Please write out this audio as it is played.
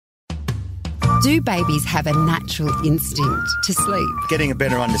Do babies have a natural instinct to sleep? Getting a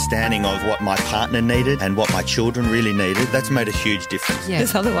better understanding of what my partner needed and what my children really needed, that's made a huge difference. Yeah.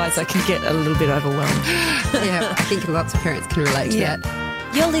 Because otherwise I can get a little bit overwhelmed. Yeah, I think lots of parents can relate to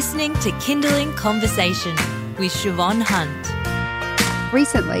that. You're listening to Kindling Conversation with Siobhan Hunt.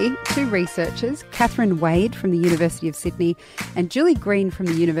 Recently, two researchers, Catherine Wade from the University of Sydney and Julie Green from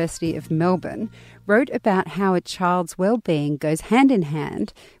the University of Melbourne, wrote about how a child's well-being goes hand in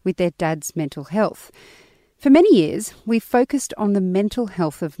hand with their dad's mental health. For many years, we've focused on the mental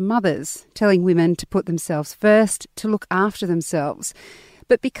health of mothers, telling women to put themselves first, to look after themselves.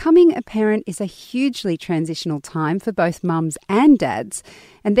 But becoming a parent is a hugely transitional time for both mums and dads,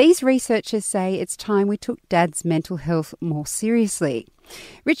 and these researchers say it's time we took dad's mental health more seriously.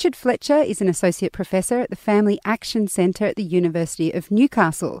 Richard Fletcher is an associate professor at the Family Action Centre at the University of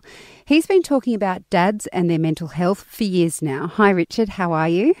Newcastle. He's been talking about dads and their mental health for years now. Hi Richard, how are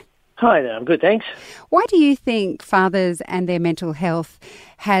you? Hi there, I'm good, thanks. Why do you think fathers and their mental health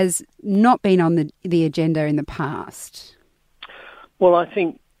has not been on the agenda in the past? Well, I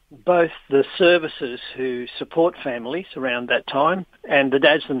think both the services who support families around that time and the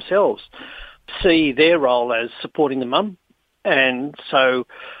dads themselves see their role as supporting the mum. And so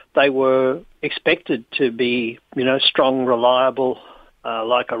they were expected to be, strong, reliable,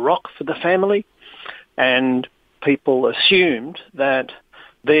 like a rock for the family. And people assumed that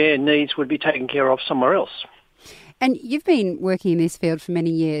their needs would be taken care of somewhere else. And you've been working in this field for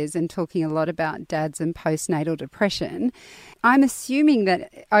many years and talking a lot about dads and postnatal depression. I'm assuming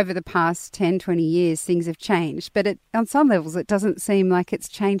that over the past 10, 20 years, things have changed. But on some levels, it doesn't seem like it's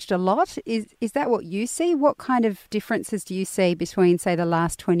changed a lot. Is that what you see? What kind of differences do you see between, say, the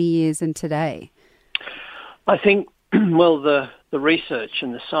last 20 years and today? I think, the research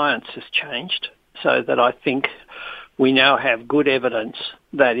and the science has changed so that I think we now have good evidence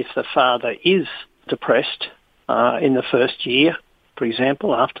that if the father is depressed in the first year, for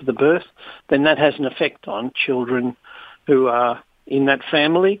example, after the birth, then that has an effect on children who are in that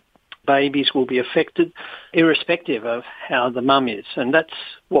family. Babies will be affected irrespective of how the mum is. And that's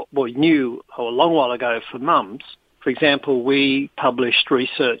what we knew a long while ago for mums. For example, we published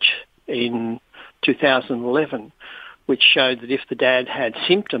research in 2011 which showed that if the dad had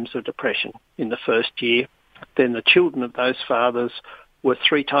symptoms of depression in the first year, then the children of those fathers were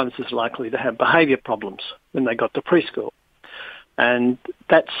 3 times as likely to have behaviour problems when they got to preschool. And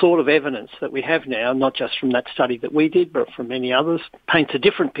that sort of evidence that we have now, not just from that study that we did, but from many others, paints a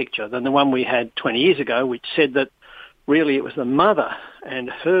different picture than the one we had 20 years ago, which said that really it was the mother and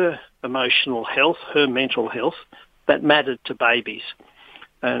her emotional health, her mental health, that mattered to babies.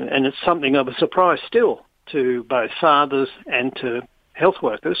 And it's something of a surprise still to both fathers and to health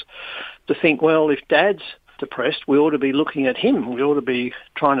workers to think, well, if dad's depressed, we ought to be looking at him. We ought to be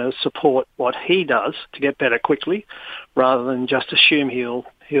trying to support what he does to get better quickly, rather than just assume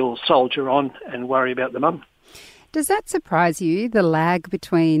he'll soldier on and worry about the mum. Does that surprise you, the lag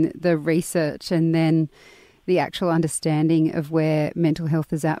between the research and then the actual understanding of where mental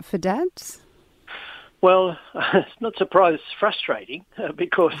health is at for dads? Well, it's not surprised, it's frustrating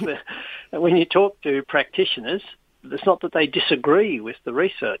because when you talk to practitioners, it's not that they disagree with the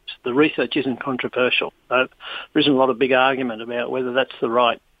research. The research isn't controversial. There isn't a lot of big argument about whether that's the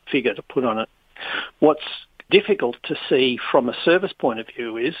right figure to put on it. What's difficult to see from a service point of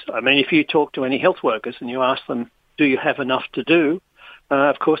view is, if you talk to any health workers and you ask them, do you have enough to do?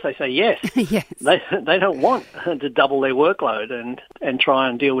 Of course they say yes. Yes. They don't want to double their workload and try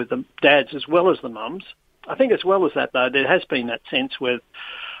and deal with the dads as well as the mums. I think as well as that, though, there has been that sense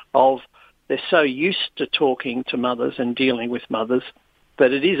of they're so used to talking to mothers and dealing with mothers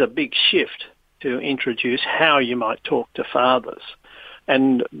that it is a big shift to introduce how you might talk to fathers.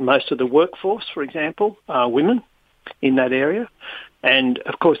 And most of the workforce, for example, are women in that area. And,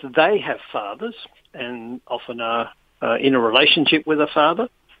 of course, they have fathers and often are in a relationship with a father.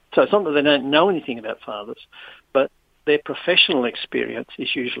 So it's not that they don't know anything about fathers, but their professional experience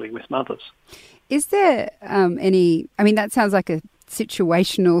is usually with mothers. Is there that sounds like a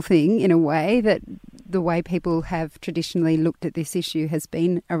situational thing in a way, that the way people have traditionally looked at this issue has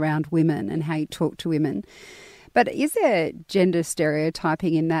been around women and how you talk to women. But is there gender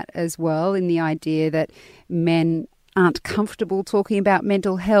stereotyping in that as well, in the idea that men aren't comfortable talking about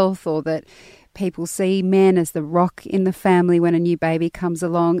mental health, or that people see men as the rock in the family when a new baby comes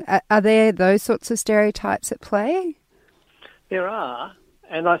along? Are there those sorts of stereotypes at play? There are,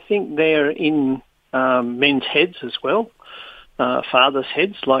 and I think they're in men's heads as well. Fathers'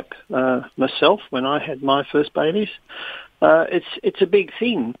 heads, like myself when I had my first babies. It's a big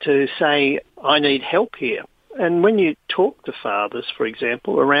thing to say, I need help here. And when you talk to fathers, for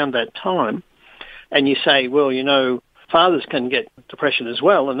example, around that time, and you say, well, you know, fathers can get depression as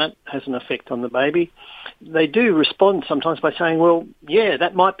well, and that has an effect on the baby, they do respond sometimes by saying, well, yeah,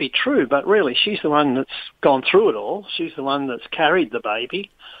 that might be true, but really she's the one that's gone through it all. She's the one that's carried the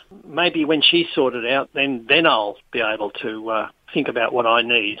baby. Maybe when she's sorted out, then I'll be able to think about what I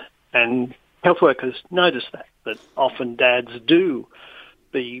need. And health workers notice that often dads do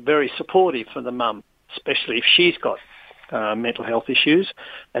be very supportive for the mum, especially if she's got mental health issues.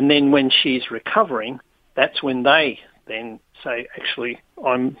 And then when she's recovering, that's when they then say, actually,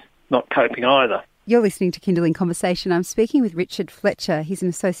 I'm not coping either. You're listening to Kindling Conversation. I'm speaking with Richard Fletcher. He's an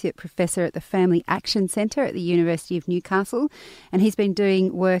associate professor at the Family Action Centre at the University of Newcastle, and he's been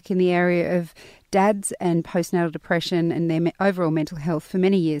doing work in the area of dads and postnatal depression and their overall mental health for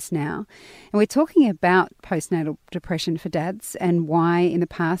many years now. And we're talking about postnatal depression for dads and why in the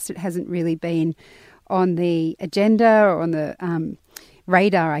past it hasn't really been on the agenda or on the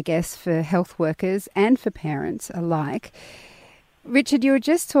radar, I guess, for health workers and for parents alike. Richard, you were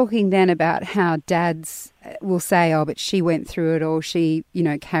just talking then about how dads will say, oh, but she went through it, or she, you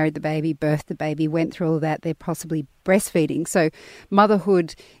know, carried the baby, birthed the baby, went through all that. They're possibly breastfeeding. So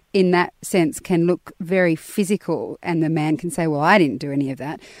motherhood in that sense can look very physical, and the man can say, well, I didn't do any of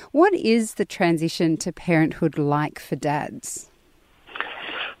that. What is the transition to parenthood like for dads?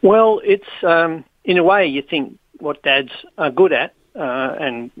 Well, it's, in a way, you think what dads are good at,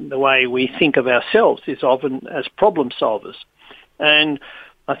 and the way we think of ourselves is often as problem solvers. And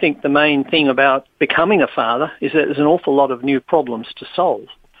I think the main thing about becoming a father is that there's an awful lot of new problems to solve.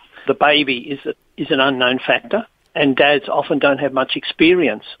 The baby is an unknown factor, and dads often don't have much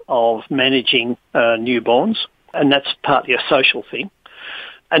experience of managing newborns, and that's partly a social thing.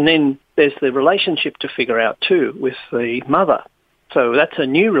 And then there's the relationship to figure out too with the mother. So that's a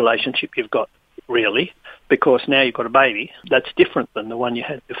new relationship you've got, really, because now you've got a baby. That's different than the one you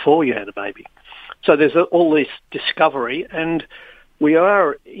had before you had a baby. So there's all this discovery, and we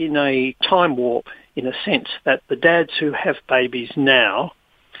are in a time warp in a sense that the dads who have babies now,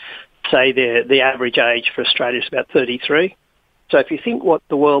 say the average age for Australia is about 33. So if you think what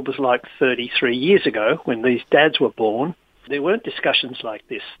the world was like 33 years ago when these dads were born, there weren't discussions like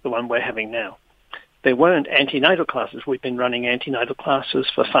this, the one we're having now. There weren't antenatal classes. We've been running antenatal classes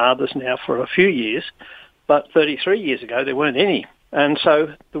for fathers now for a few years, but 33 years ago there weren't any. And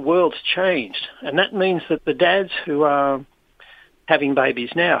so the world's changed. And that means that the dads who are having babies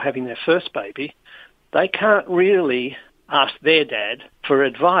now, having their first baby, they can't really ask their dad for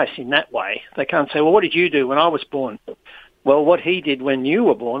advice in that way. They can't say, well, what did you do when I was born? Well, what he did when you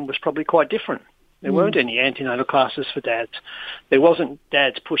were born was probably quite different. There weren't any antenatal classes for dads. There wasn't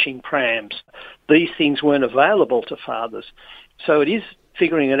dads pushing prams. These things weren't available to fathers. So it is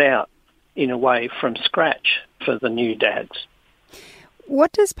figuring it out in a way from scratch for the new dads.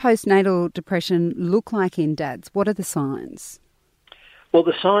 What does postnatal depression look like in dads? What are the signs? Well,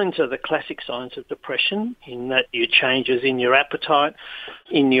 the signs are the classic signs of depression, in that you changes in your appetite,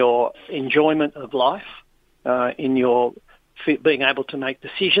 in your enjoyment of life, in your being able to make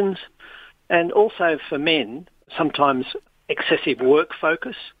decisions, and also for men, sometimes excessive work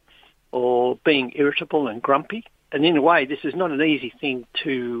focus or being irritable and grumpy. And in a way, this is not an easy thing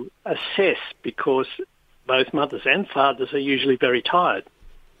to assess because both mothers and fathers are usually very tired.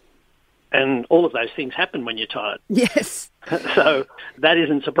 And all of those things happen when you're tired. Yes. So that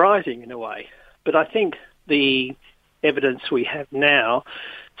isn't surprising in a way. But I think the evidence we have now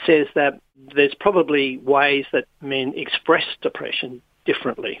says that there's probably ways that men express depression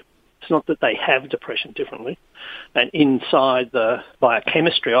differently. It's not that they have depression differently. And inside the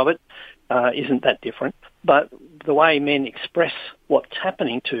biochemistry of it isn't that different. But the way men express what's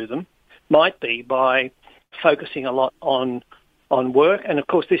happening to them might be by focusing a lot on work. And of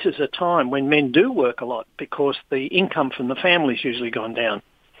course, this is a time when men do work a lot because the income from the family's usually gone down.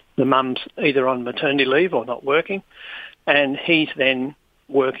 The mum's either on maternity leave or not working, and he's then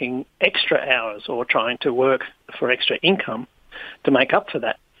working extra hours or trying to work for extra income to make up for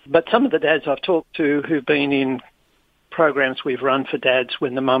that. But some of the dads I've talked to who've been in programs we've run for dads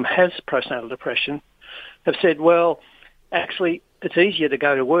when the mum has postnatal depression have said, well, actually, it's easier to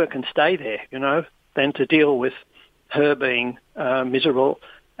go to work and stay there, than to deal with her being miserable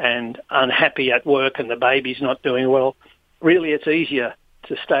and unhappy at work and the baby's not doing well. Really, it's easier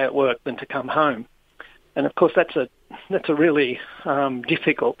to stay at work than to come home. And of course, that's a really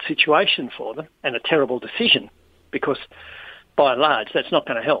difficult situation for them and a terrible decision because, by and large, that's not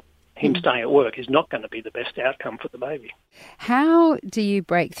going to help. Him staying at work is not going to be the best outcome for the baby. How do you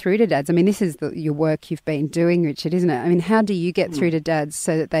break through to dads? I mean, this is your work you've been doing, Richard, isn't it? I mean, how do you get through to dads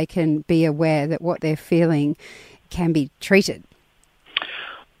so that they can be aware that what they're feeling can be treated?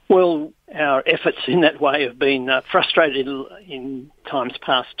 Well, our efforts in that way have been frustrated in times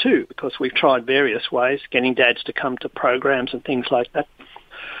past too, because we've tried various ways, getting dads to come to programs and things like that,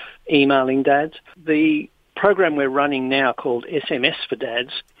 emailing dads. The program we're running now, called SMS for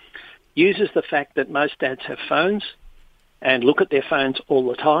Dads, uses the fact that most dads have phones and look at their phones all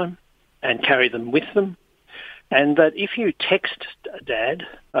the time and carry them with them, and that if you text a dad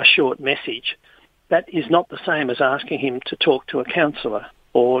a short message, that is not the same as asking him to talk to a counsellor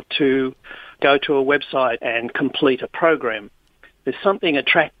or to go to a website and complete a program. There's something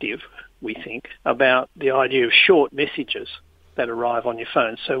attractive, we think, about the idea of short messages that arrive on your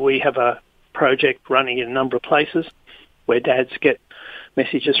phone. So we have a project running in a number of places where dads get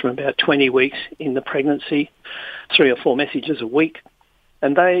messages from about 20 weeks in the pregnancy, 3 or 4 messages a week,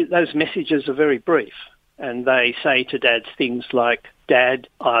 and those messages are very brief. And they say to dads things like, "Dad,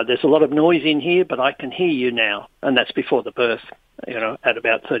 there's a lot of noise in here, but I can hear you now." And that's before the birth. At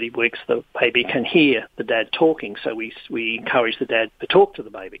about 30 weeks, the baby can hear the dad talking, so we encourage the dad to talk to the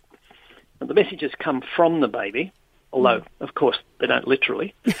baby. And the messages come from the baby, although, of course, they don't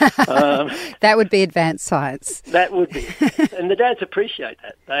literally. That would be advanced science. That would be. And the dads appreciate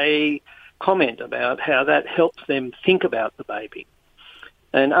that. They comment about how that helps them think about the baby.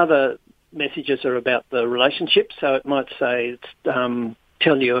 And other messages are about the relationship, so it might say,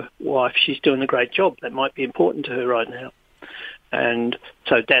 tell your wife she's doing a great job. That might be important to her right now. And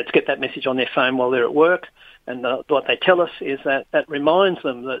so dads get that message on their phone while they're at work, and what they tell us is that reminds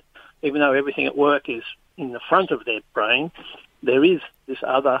them that even though everything at work is in the front of their brain, there is this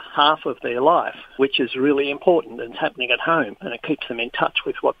other half of their life which is really important and it's happening at home, and it keeps them in touch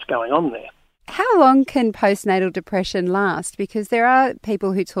with what's going on there. How long can postnatal depression last? Because there are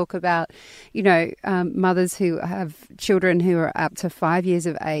people who talk about, mothers who have children who are up to 5 years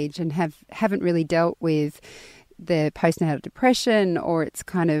of age and haven't really dealt with their postnatal depression, or it's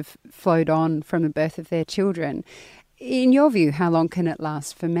kind of flowed on from the birth of their children. In your view, how long can it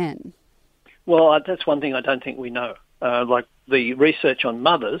last for men? Well, that's one thing I don't think we know. Like the research on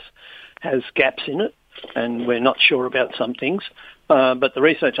mothers has gaps in it, and we're not sure about some things. But the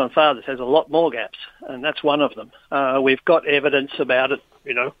research on fathers has a lot more gaps, and that's one of them. We've got evidence about it,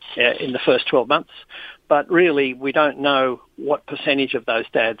 in the first 12 months, but really we don't know what percentage of those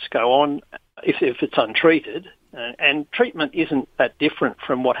dads go on if it's untreated. And treatment isn't that different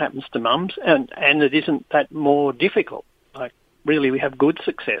from what happens to mums, and it isn't that more difficult. Like, really, we have good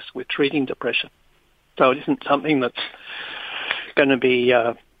success with treating depression. So it isn't something that's going to be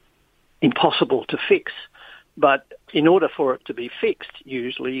impossible to fix. But in order for it to be fixed,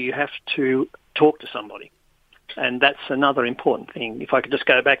 usually you have to talk to somebody. And that's another important thing. If I could just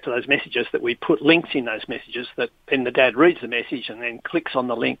go back to those messages, that we put links in those messages, that then the dad reads the message and then clicks on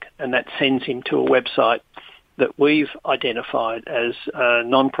the link, and that sends him to a website that we've identified as a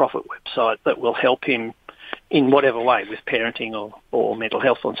non-profit website that will help him in whatever way, with parenting or mental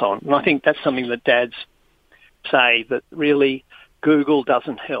health and so on. And I think that's something that dads say, that really Google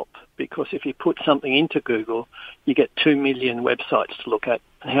doesn't help, because if you put something into Google, you get 2 million websites to look at,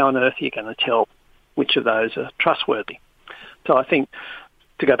 and how on earth are you going to tell which of those are trustworthy? So I think,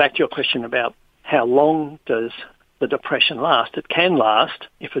 to go back to your question about how long does the depression last, it can last,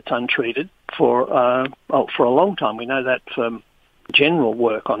 if it's untreated, for a long time. We know that from general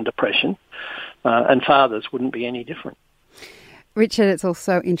work on depression, and fathers wouldn't be any different. Richard, it's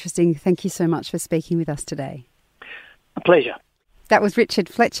also interesting. Thank you so much for speaking with us today. A pleasure. That was Richard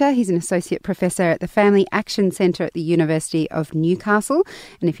Fletcher. He's an Associate Professor at the Family Action Centre at the University of Newcastle.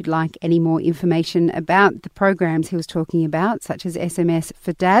 And if you'd like any more information about the programs he was talking about, such as SMS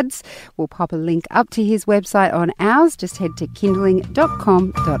for Dads, we'll pop a link up to his website on ours. Just head to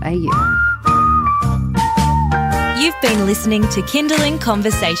kindling.com.au. You've been listening to Kindling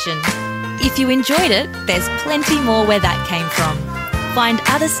Conversation. If you enjoyed it, there's plenty more where that came from. Find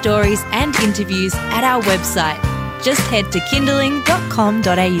other stories and interviews at our website. Just head to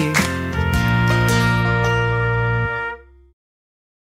kindling.com.au.